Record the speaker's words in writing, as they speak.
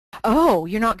Oh,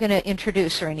 you're not going to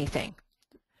introduce or anything.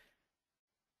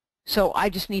 So I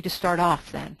just need to start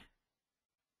off then.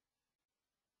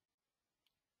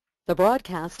 The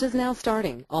broadcast is now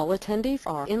starting. All attendees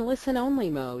are in listen-only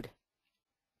mode.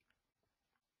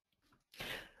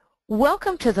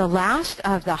 Welcome to the last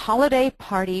of the holiday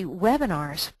party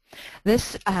webinars.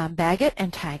 This Bag It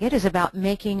and Tag It is about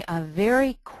making a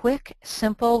very quick,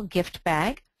 simple gift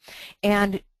bag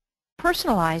and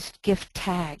personalized gift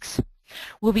tags.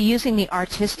 We'll be using the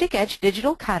Artistic Edge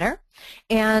digital cutter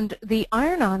and the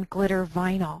iron-on glitter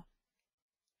vinyl.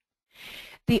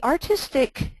 The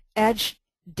Artistic Edge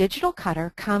digital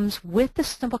cutter comes with the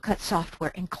Simple Cut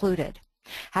software included.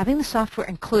 Having the software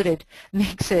included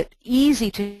makes it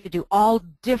easy to do all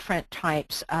different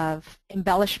types of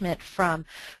embellishment, from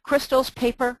crystals,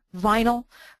 paper, vinyl,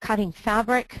 cutting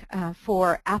fabric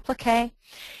for applique,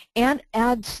 and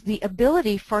adds the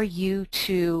ability for you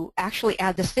to actually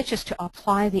add the stitches to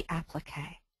apply the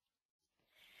applique.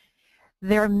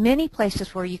 There are many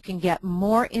places where you can get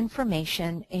more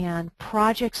information and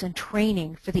projects and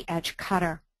training for the Edge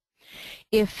cutter.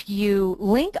 If you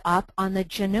link up on the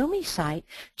Janome site,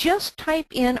 just type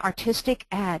in Artistic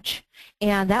Edge,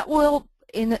 and that will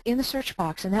in the search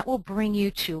box, and that will bring you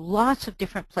to lots of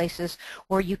different places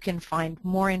where you can find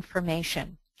more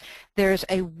information. There's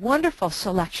a wonderful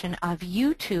selection of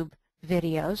YouTube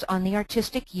videos on the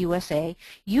Artistic USA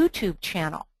YouTube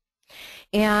channel.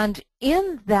 And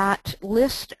in that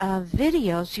list of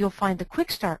videos, you'll find the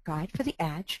Quick Start Guide for the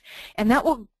Edge, and that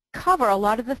will cover a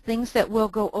lot of the things that we'll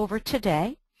go over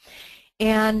today.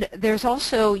 And there's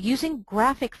also using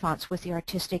graphic fonts with the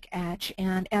Artistic Edge,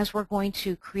 and as we're going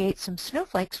to create some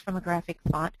snowflakes from a graphic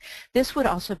font, this would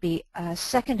also be a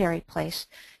secondary place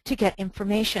to get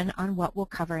information on what we'll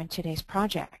cover in today's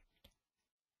project.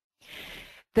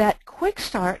 That Quick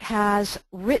Start has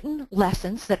written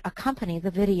lessons that accompany the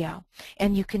video,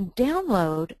 and you can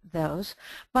download those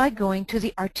by going to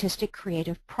the Artistic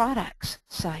Creative Products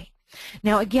site.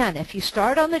 Now again, if you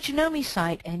start on the Janome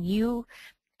site and you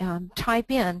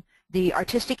type in the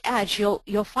Artistic Edge,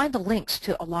 you'll find the links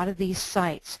to a lot of these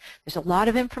sites. There's a lot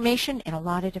of information in a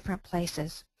lot of different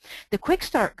places. The Quick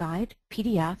Start Guide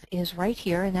PDF is right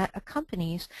here, and that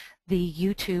accompanies the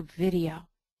YouTube video.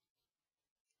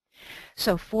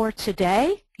 So for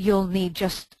today, you'll need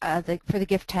just for the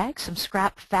gift tag, some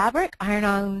scrap fabric,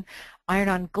 iron-on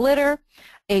glitter,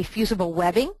 a fusible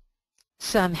webbing,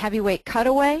 some heavyweight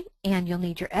cutaway, and you'll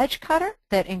need your edge cutter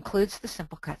that includes the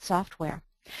Simple Cut software.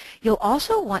 You'll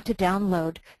also want to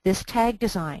download this tag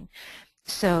design.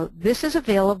 So this is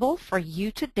available for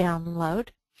you to download.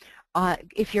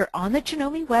 If you're on the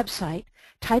Janome website,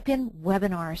 type in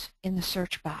webinars in the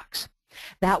search box.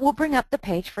 That will bring up the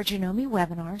page for Janome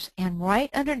webinars, and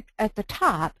right under at the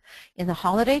top in the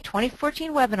Holiday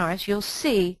 2014 webinars, you'll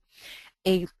see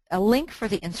a link for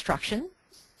the instructions.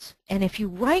 And if you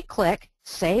right-click,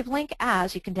 Save Link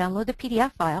As, you can download the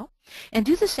PDF file and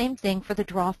do the same thing for the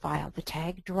draw file, the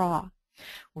tag draw.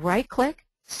 Right-click,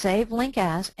 Save Link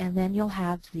As, and then you'll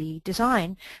have the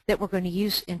design that we're going to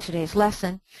use in today's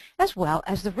lesson, as well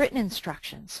as the written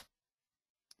instructions.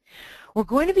 We're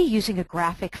going to be using a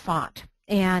graphic font,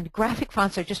 and graphic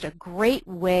fonts are just a great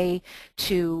way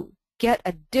to get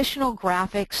additional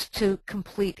graphics to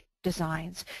complete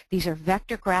designs. These are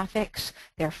vector graphics,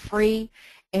 they're free,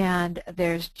 and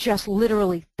there's just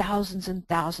literally thousands and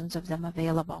thousands of them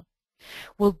available.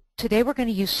 Well, today we're going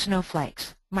to use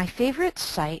snowflakes. My favorite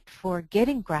site for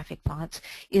getting graphic fonts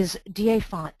is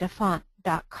dafont.com.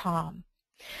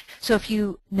 So if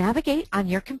you navigate on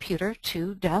your computer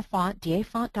to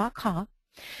dafont.com,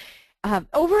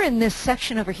 over in this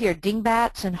section over here,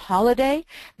 Dingbats and Holiday,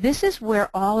 this is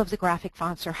where all of the graphic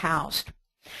fonts are housed.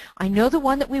 I know the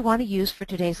one that we want to use for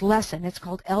today's lesson. It's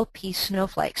called LP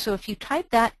Snowflake. So if you type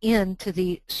that into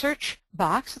the search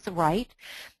box at the right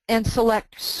and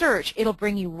select Search, it'll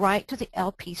bring you right to the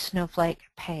LP Snowflake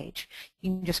page. You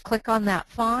can just click on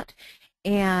that font,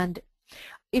 and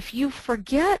if you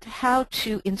forget how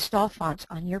to install fonts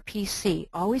on your PC,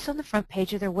 always on the front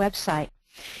page of their website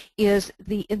is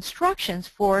the instructions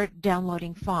for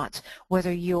downloading fonts,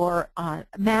 whether you're on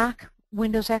Mac,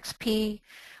 Windows XP,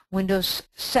 Windows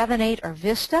 7, 8, or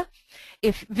Vista.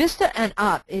 If Vista and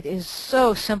up, it is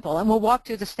so simple, and we'll walk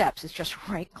through the steps. It's just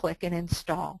right-click and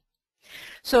install.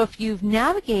 So if you've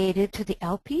navigated to the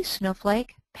LP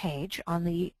Snowflake page on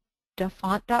the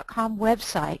dafont.com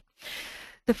website,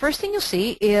 the first thing you'll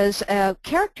see is a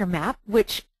character map,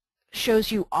 which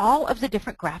shows you all of the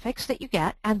different graphics that you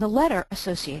get and the letter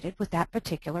associated with that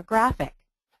particular graphic.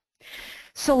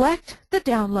 Select the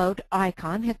download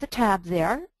icon, hit the tab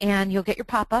there, and you'll get your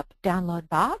pop-up download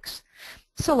box.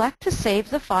 select to save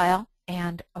the file,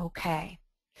 and OK.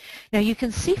 Now you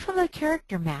can see from the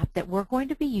character map that we're going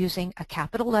to be using a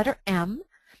capital letter M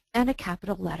and a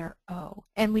capital letter O,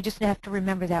 and we just have to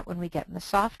remember that when we get in the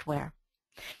software.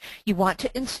 You want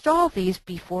to install these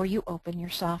before you open your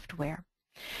software.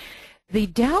 The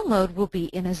download will be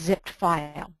in a zipped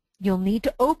file. You'll need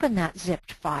to open that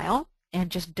zipped file and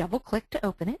just double-click to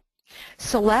open it.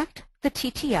 Select the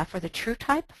TTF, or the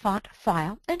TrueType font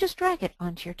file, and just drag it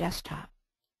onto your desktop.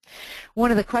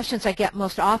 One of the questions I get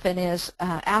most often is,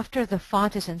 after the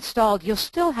font is installed, you'll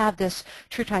still have this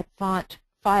TrueType font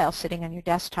file sitting on your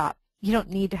desktop. You don't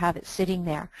need to have it sitting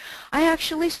there. I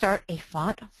actually start a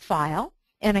font file,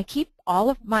 and I keep all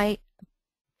of my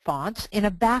fonts in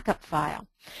a backup file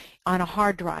on a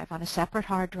hard drive, on a separate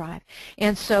hard drive.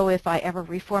 And so if I ever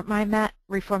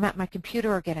reformat my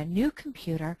computer or get a new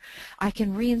computer, I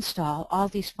can reinstall all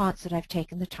these fonts that I've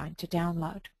taken the time to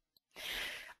download.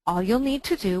 All you'll need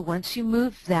to do once you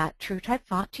move that TrueType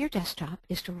font to your desktop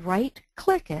is to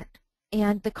right-click it,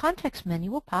 and the context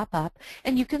menu will pop up,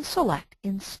 and you can select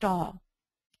Install.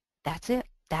 That's it.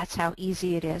 That's how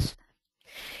easy it is.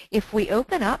 If we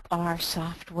open up our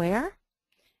software,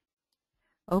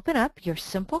 open up your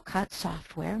Simple Cut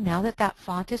software, now that that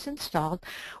font is installed,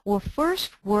 we'll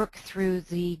first work through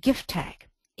the gift tag.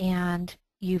 And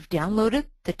you've downloaded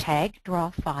the tag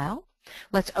draw file.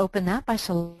 Let's open that by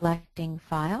selecting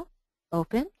File,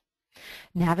 Open,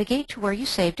 navigate to where you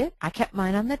saved it. I kept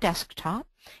mine on the desktop,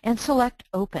 and select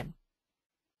Open.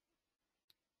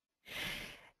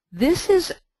 This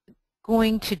is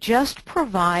going to just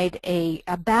provide a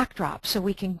backdrop so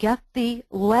we can get the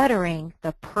lettering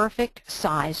the perfect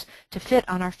size to fit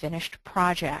on our finished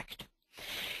project.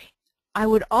 I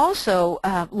would also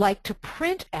like to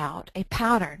print out a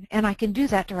pattern, and I can do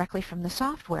that directly from the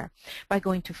software by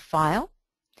going to File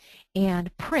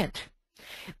and Print.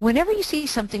 Whenever you see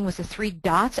something with the 3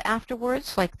 dots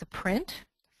afterwards, like the Print,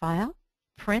 File,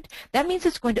 Print, that means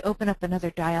it's going to open up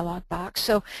another dialog box.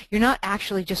 So you're not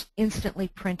actually just instantly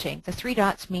printing. The 3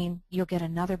 dots mean you'll get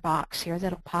another box here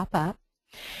that'll pop up.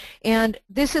 And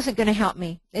this isn't going to help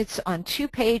me. It's on 2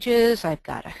 pages. I've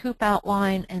got a hoop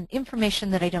outline and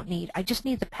information that I don't need. I just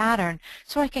need the pattern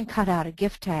so I can cut out a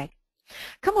gift tag.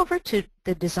 Come over to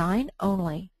the Design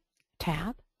Only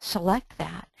tab, select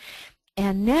that,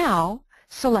 and now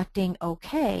selecting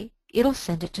OK, it'll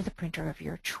send it to the printer of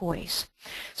your choice.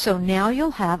 So now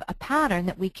you'll have a pattern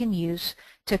that we can use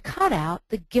to cut out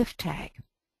the gift tag.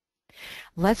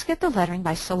 Let's get the lettering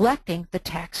by selecting the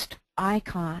text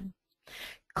icon.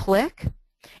 Click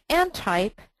and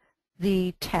type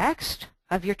the text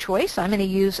of your choice. I'm going to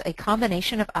use a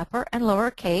combination of upper and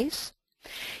lower case.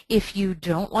 If you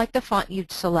don't like the font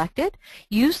you'd selected,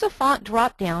 use the font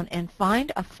drop-down and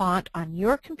find a font on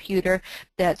your computer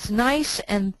that's nice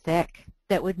and thick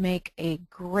that would make a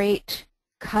great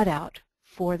cutout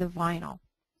for the vinyl.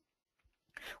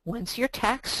 Once your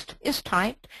text is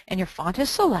typed and your font is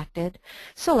selected,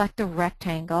 select the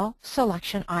rectangle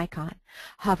selection icon.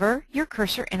 Hover your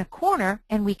cursor in a corner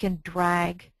and we can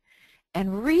drag and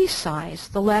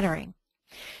resize the lettering.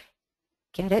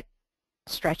 Get it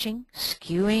stretching,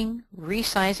 skewing,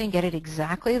 resizing, get it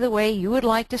exactly the way you would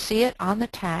like to see it on the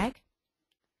tag.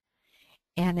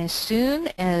 And as soon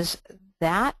as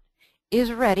that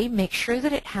is ready, make sure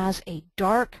that it has a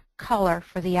dark color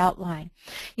for the outline.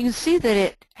 You can see that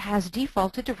it has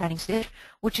defaulted to running stitch,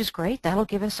 which is great. That'll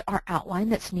give us our outline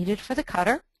that's needed for the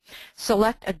cutter.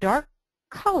 Select a dark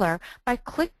color by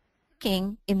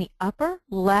clicking in the upper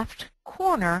left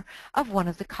corner of one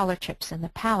of the color chips in the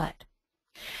palette.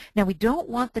 Now we don't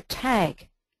want the tag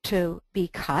to be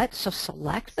cut, so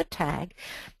select the tag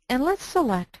and let's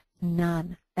select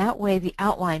None. That way the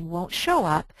outline won't show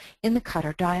up in the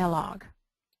cutter dialog.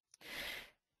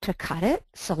 To cut it,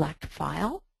 select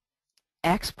File,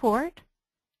 Export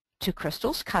to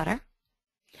Crystal's Cutter,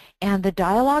 and the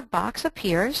dialog box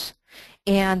appears.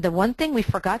 And the one thing we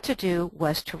forgot to do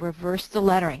was to reverse the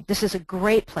lettering. This is a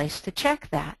great place to check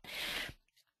that.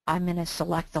 I'm going to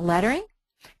select the lettering,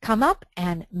 come up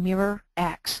and mirror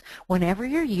X. Whenever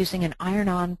you're using an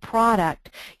iron-on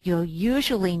product, you'll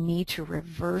usually need to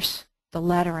reverse the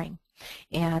lettering.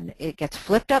 And it gets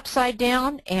flipped upside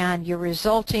down and your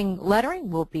resulting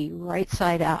lettering will be right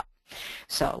side up.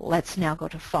 So let's now go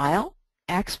to File,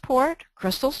 Export,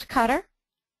 Crystal's Cutter,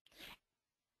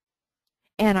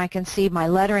 and I can see my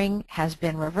lettering has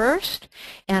been reversed.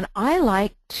 And I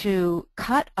like to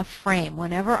cut a frame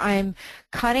whenever I'm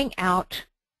cutting out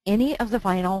any of the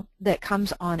vinyl that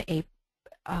comes on a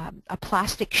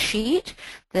plastic sheet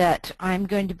that I'm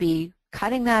going to be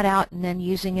cutting that out and then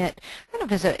using it kind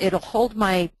of as it'll hold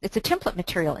it's a template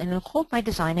material, and it'll hold my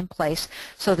design in place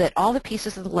so that all the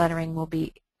pieces of the lettering will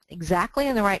be exactly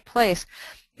in the right place.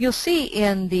 You'll see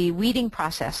in the weeding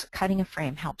process, cutting a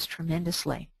frame helps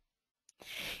tremendously.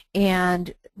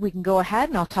 And we can go ahead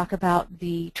and I'll talk about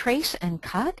the trace and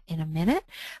cut in a minute,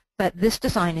 but this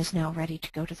design is now ready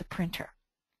to go to the printer,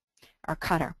 our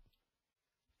cutter.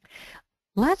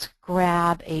 Let's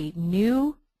grab a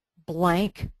new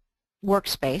blank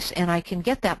workspace, and I can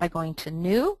get that by going to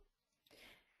New,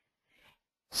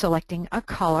 selecting a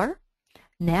color,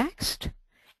 Next,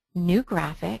 New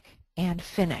Graphic, and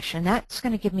Finish. And that's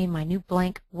going to give me my new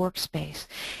blank workspace.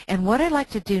 And what I'd like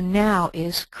to do now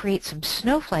is create some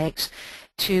snowflakes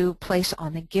to place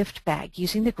on the gift bag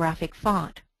using the graphic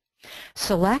font.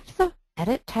 Select the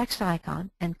Edit Text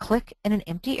icon and click in an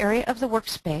empty area of the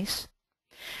workspace.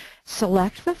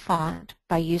 Select the font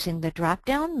by using the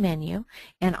drop-down menu,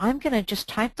 and I'm going to just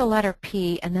type the letter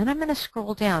P, and then I'm going to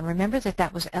scroll down. Remember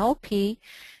that was LP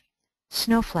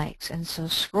Snowflakes, and so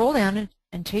scroll down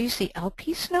until you see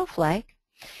LP Snowflake,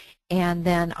 and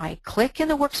then I click in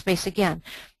the workspace again.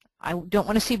 I don't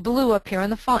want to see blue up here on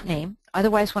the font name,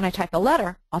 otherwise when I type a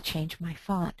letter, I'll change my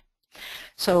font.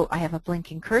 So I have a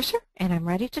blinking cursor, and I'm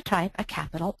ready to type a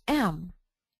capital M.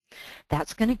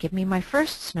 That's going to give me my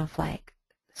first snowflake.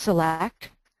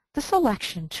 Select the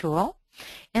selection tool,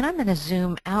 and I'm going to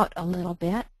zoom out a little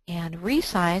bit and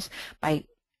resize by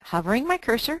hovering my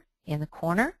cursor in the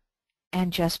corner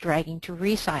and just dragging to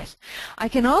resize. I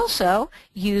can also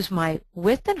use my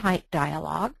width and height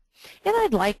dialog, and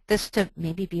I'd like this to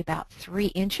maybe be about 3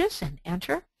 inches, and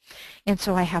enter. And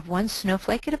so I have one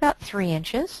snowflake at about 3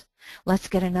 inches. Let's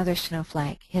get another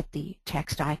snowflake. Hit the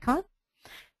text icon.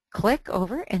 Click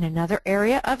over in another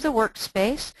area of the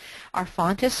workspace. Our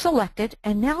font is selected,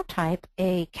 and now type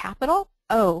a capital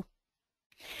O.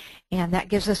 And that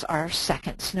gives us our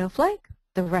second snowflake.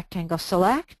 The rectangle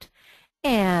select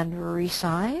and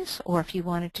resize, or if you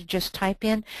wanted to just type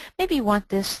in, maybe you want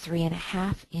this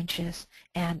 3.5 inches,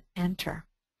 and enter.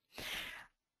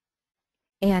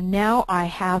 And now I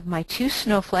have my 2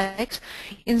 snowflakes.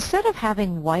 Instead of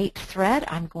having white thread,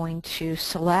 I'm going to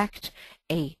select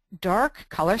a dark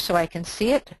color so I can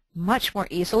see it much more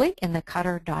easily in the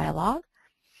cutter dialog.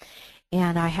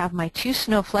 And I have my 2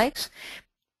 snowflakes,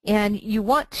 and you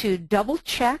want to double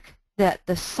check that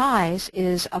the size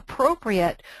is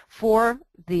appropriate for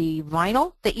the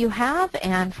vinyl that you have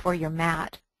and for your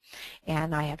mat.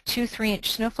 And I have 2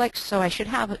 3-inch snowflakes, so I should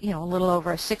have a little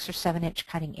over a 6 or 7-inch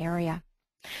cutting area.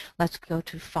 Let's go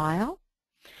to File,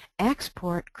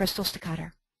 Export Crystals to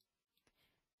Cutter.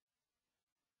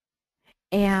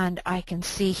 And I can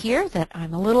see here that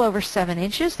I'm a little over 7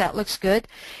 inches. That looks good.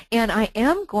 And I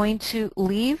am going to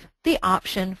leave the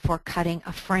option for cutting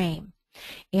a frame.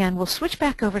 And we'll switch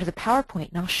back over to the PowerPoint,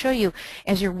 and I'll show you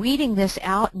as you're weeding this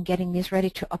out and getting these ready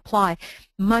to apply,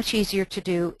 much easier to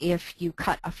do if you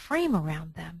cut a frame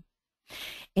around them.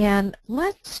 And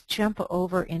let's jump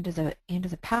over into the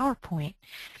PowerPoint.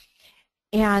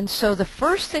 And so the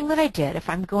first thing that I did, if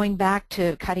I'm going back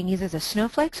to cutting either the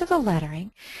snowflakes or the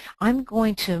lettering, I'm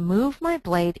going to move my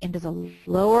blade into the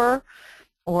lower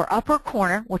or upper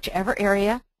corner, whichever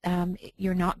area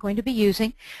you're not going to be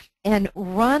using, and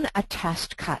run a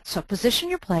test cut. So position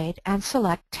your blade and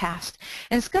select test.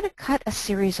 And it's going to cut a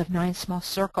series of 9 small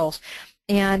circles.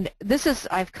 And this is,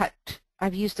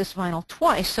 I've used this vinyl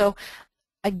twice. So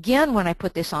again, when I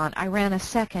put this on, I ran a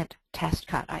second test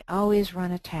cut. I always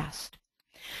run a test.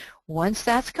 Once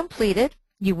that's completed,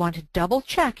 you want to double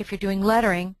check if you're doing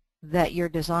lettering that your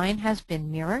design has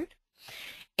been mirrored,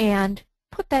 and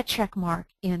put that check mark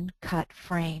in Cut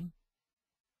Frame.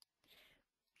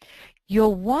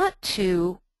 You'll want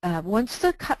to, once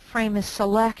the cut frame is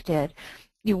selected,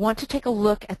 you want to take a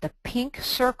look at the pink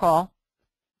circle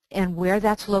and where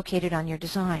that's located on your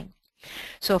design.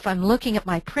 So if I'm looking at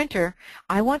my printer,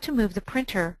 I want to move the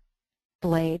printer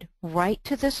blade right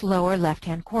to this lower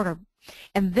left-hand corner.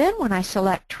 And then when I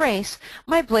select Trace,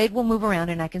 my blade will move around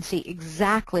and I can see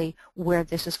exactly where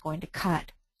this is going to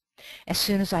cut. As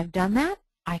soon as I've done that,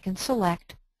 I can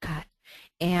select Cut.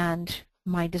 And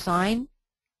my design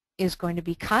is going to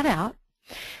be cut out.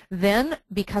 Then,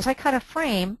 because I cut a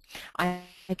frame, I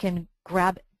can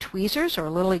grab tweezers or a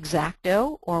little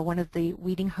X-Acto or one of the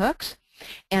weeding hooks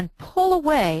and pull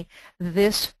away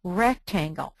this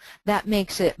rectangle. That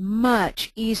makes it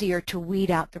much easier to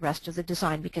weed out the rest of the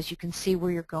design because you can see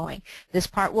where you're going. This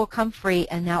part will come free,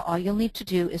 and now all you'll need to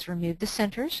do is remove the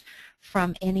centers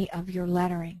from any of your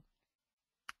lettering.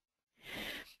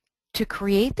 To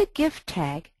create the gift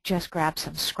tag, just grab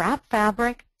some scrap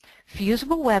fabric,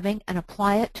 fusible webbing and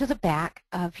apply it to the back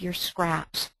of your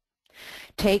scraps.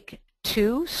 Take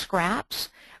 2 scraps,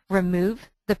 remove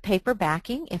the paper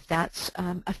backing if that's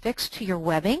affixed to your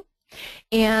webbing,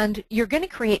 and you're going to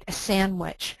create a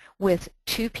sandwich with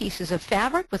 2 pieces of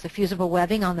fabric with a fusible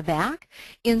webbing on the back.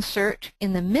 Insert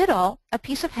in the middle a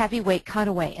piece of heavyweight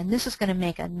cutaway, and this is going to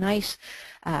make a nice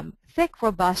thick,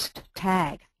 robust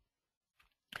tag.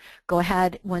 Go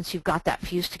ahead, once you've got that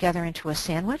fused together into a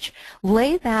sandwich,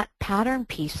 lay that pattern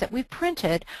piece that we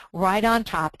printed right on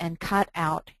top and cut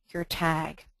out your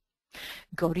tag.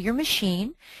 Go to your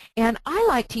machine, and I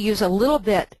like to use a little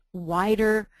bit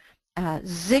wider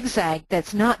zigzag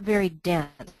that's not very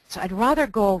dense. I'd rather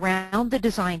go around the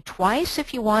design twice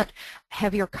if you want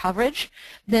heavier coverage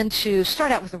than to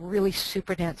start out with a really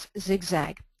super dense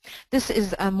zigzag. This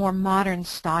is a more modern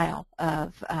style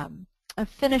of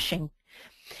finishing.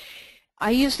 I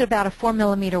used about a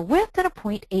 4mm width and a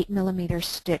 0.8mm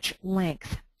stitch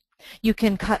length. You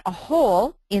can cut a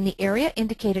hole in the area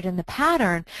indicated in the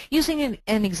pattern using an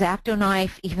X-Acto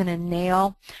knife, even a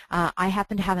nail. I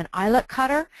happen to have an eyelet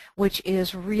cutter, which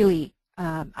is really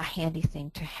a handy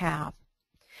thing to have.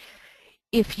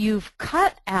 If you've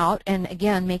cut out, and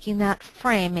again, making that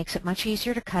frame makes it much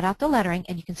easier to cut out the lettering,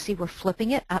 and you can see we're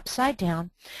flipping it upside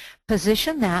down,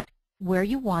 position that where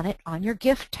you want it on your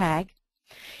gift tag,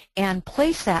 and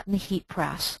place that in the heat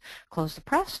press. Close the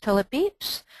press till it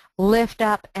beeps, lift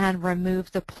up and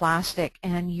remove the plastic,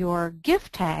 and your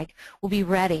gift tag will be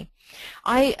ready.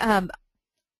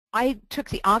 I took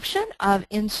the option of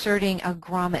inserting a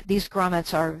grommet. These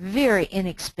grommets are very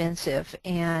inexpensive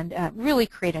and really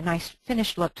create a nice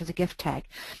finished look to the gift tag.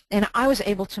 And I was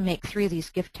able to make 3 of these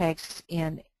gift tags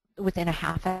within a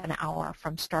half an hour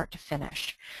from start to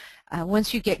finish.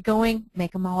 Once you get going,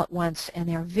 make them all at once, and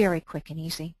they're very quick and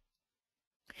easy.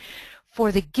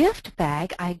 For the gift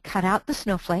bag, I cut out the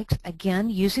snowflakes, again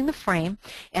using the frame,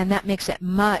 and that makes it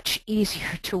much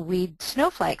easier to weed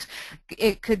snowflakes.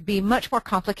 It could be much more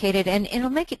complicated, and it'll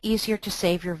make it easier to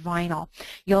save your vinyl.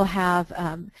 You'll have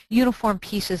uniform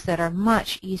pieces that are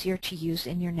much easier to use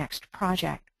in your next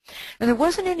project. Now, there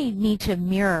wasn't any need to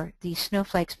mirror these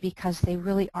snowflakes because they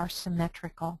really are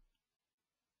symmetrical.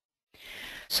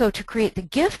 So to create the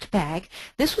gift bag,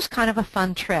 this was kind of a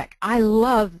fun trick. I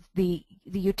love the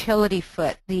utility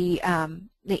foot, the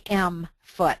M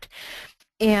foot.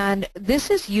 And this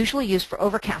is usually used for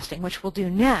overcasting, which we'll do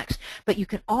next, but you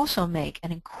can also make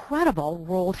an incredible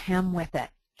rolled hem with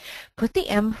it. Put the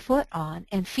M foot on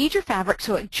and feed your fabric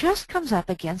so it just comes up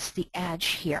against the edge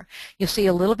here. You'll see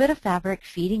a little bit of fabric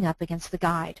feeding up against the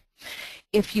guide.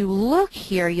 If you look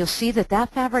here, you'll see that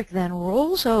that fabric then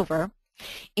rolls over,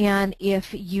 and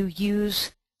if you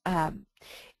use a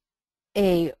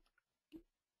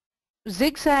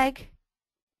zigzag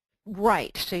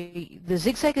right, so the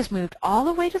zigzag is moved all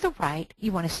the way to the right,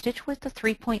 you want to stitch with the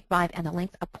 3.5 and the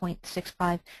length of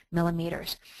 0.65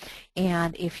 millimeters.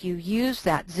 And if you use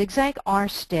that zigzag R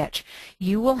stitch,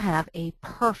 you will have a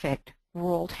perfect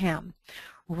rolled hem.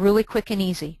 Really quick and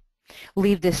easy.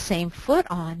 Leave this same foot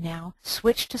on now,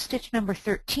 switch to stitch number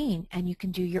 13, and you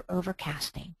can do your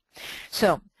overcasting.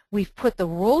 So we've put the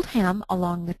rolled hem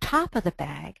along the top of the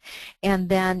bag, and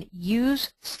then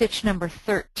use stitch number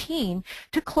 13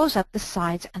 to close up the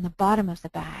sides and the bottom of the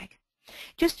bag.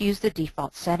 Just use the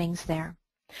default settings there.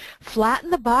 Flatten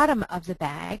the bottom of the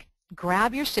bag,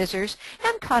 grab your scissors,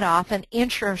 and cut off an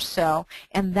inch or so,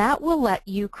 and that will let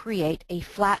you create a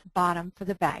flat bottom for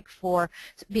the bag for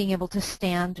being able to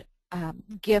stand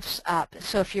gifts up.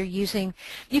 So if you're using,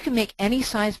 you can make any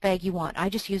size bag you want. I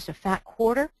just used a fat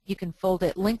quarter. You can fold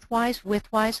it lengthwise,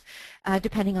 widthwise,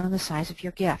 depending on the size of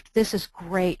your gift. This is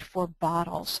great for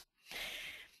bottles.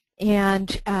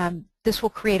 And this will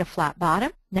create a flat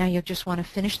bottom. Now you'll just want to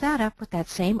finish that up with that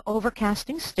same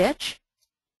overcasting stitch.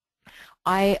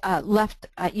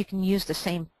 You can use the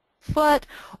same foot,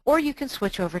 or you can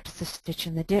switch over to the stitch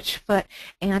in the ditch foot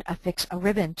and affix a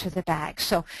ribbon to the bag.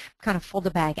 So kind of fold the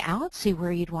bag out, see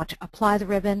where you'd want to apply the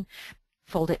ribbon,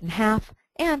 fold it in half,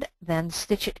 and then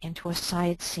stitch it into a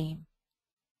side seam.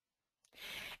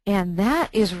 And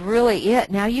that is really it.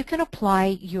 Now you can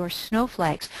apply your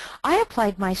snowflakes. I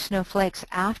applied my snowflakes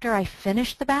after I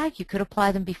finished the bag. You could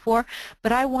apply them before,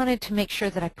 but I wanted to make sure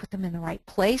that I put them in the right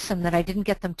place and that I didn't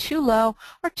get them too low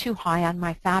or too high on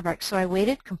my fabric. So I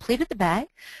waited, completed the bag,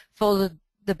 folded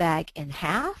the bag in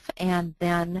half, and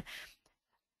then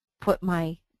put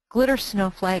my glitter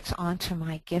snowflakes onto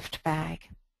my gift bag.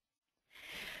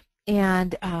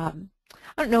 And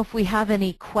I don't know if we have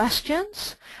any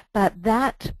questions, but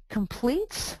that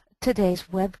completes today's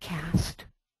webcast.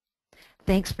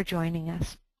 Thanks for joining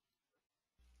us.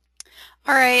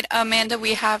 All right, Amanda,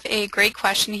 we have a great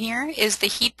question here. Is the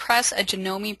heat press a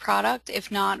Janome product?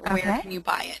 If not, where Okay. can you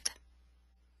buy it?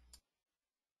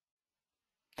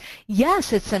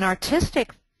 Yes, it's an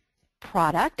artistic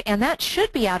product, and that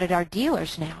should be out at our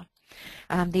dealers now.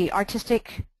 The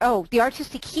artistic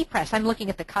heat press. I'm looking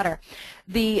at the cutter.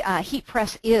 The heat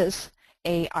press is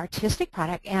a artistic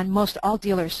product, and most all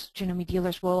dealers, Janome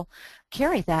dealers, will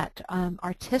carry that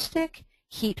artistic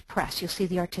heat press. You'll see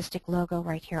the artistic logo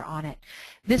right here on it.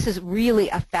 This is really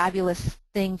a fabulous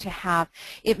thing to have.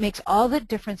 It makes all the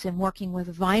difference in working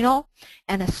with vinyl,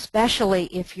 and especially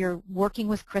if you're working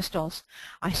with crystals.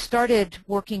 I started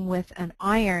working with an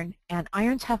iron, and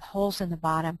irons have holes in the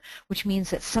bottom, which means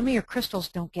that some of your crystals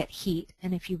don't get heat.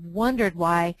 And if you've wondered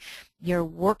why you're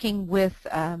working with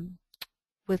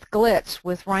glitz,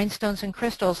 with rhinestones and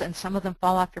crystals, and some of them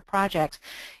fall off your projects,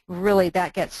 really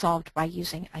that gets solved by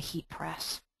using a heat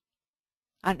press.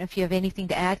 I don't know if you have anything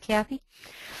to add, Kathy?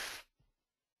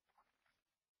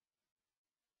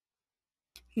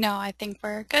 No, I think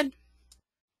we're good.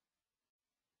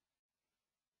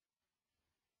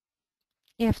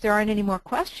 If there aren't any more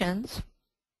questions,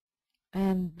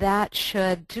 and that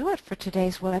should do it for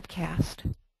today's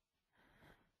webcast.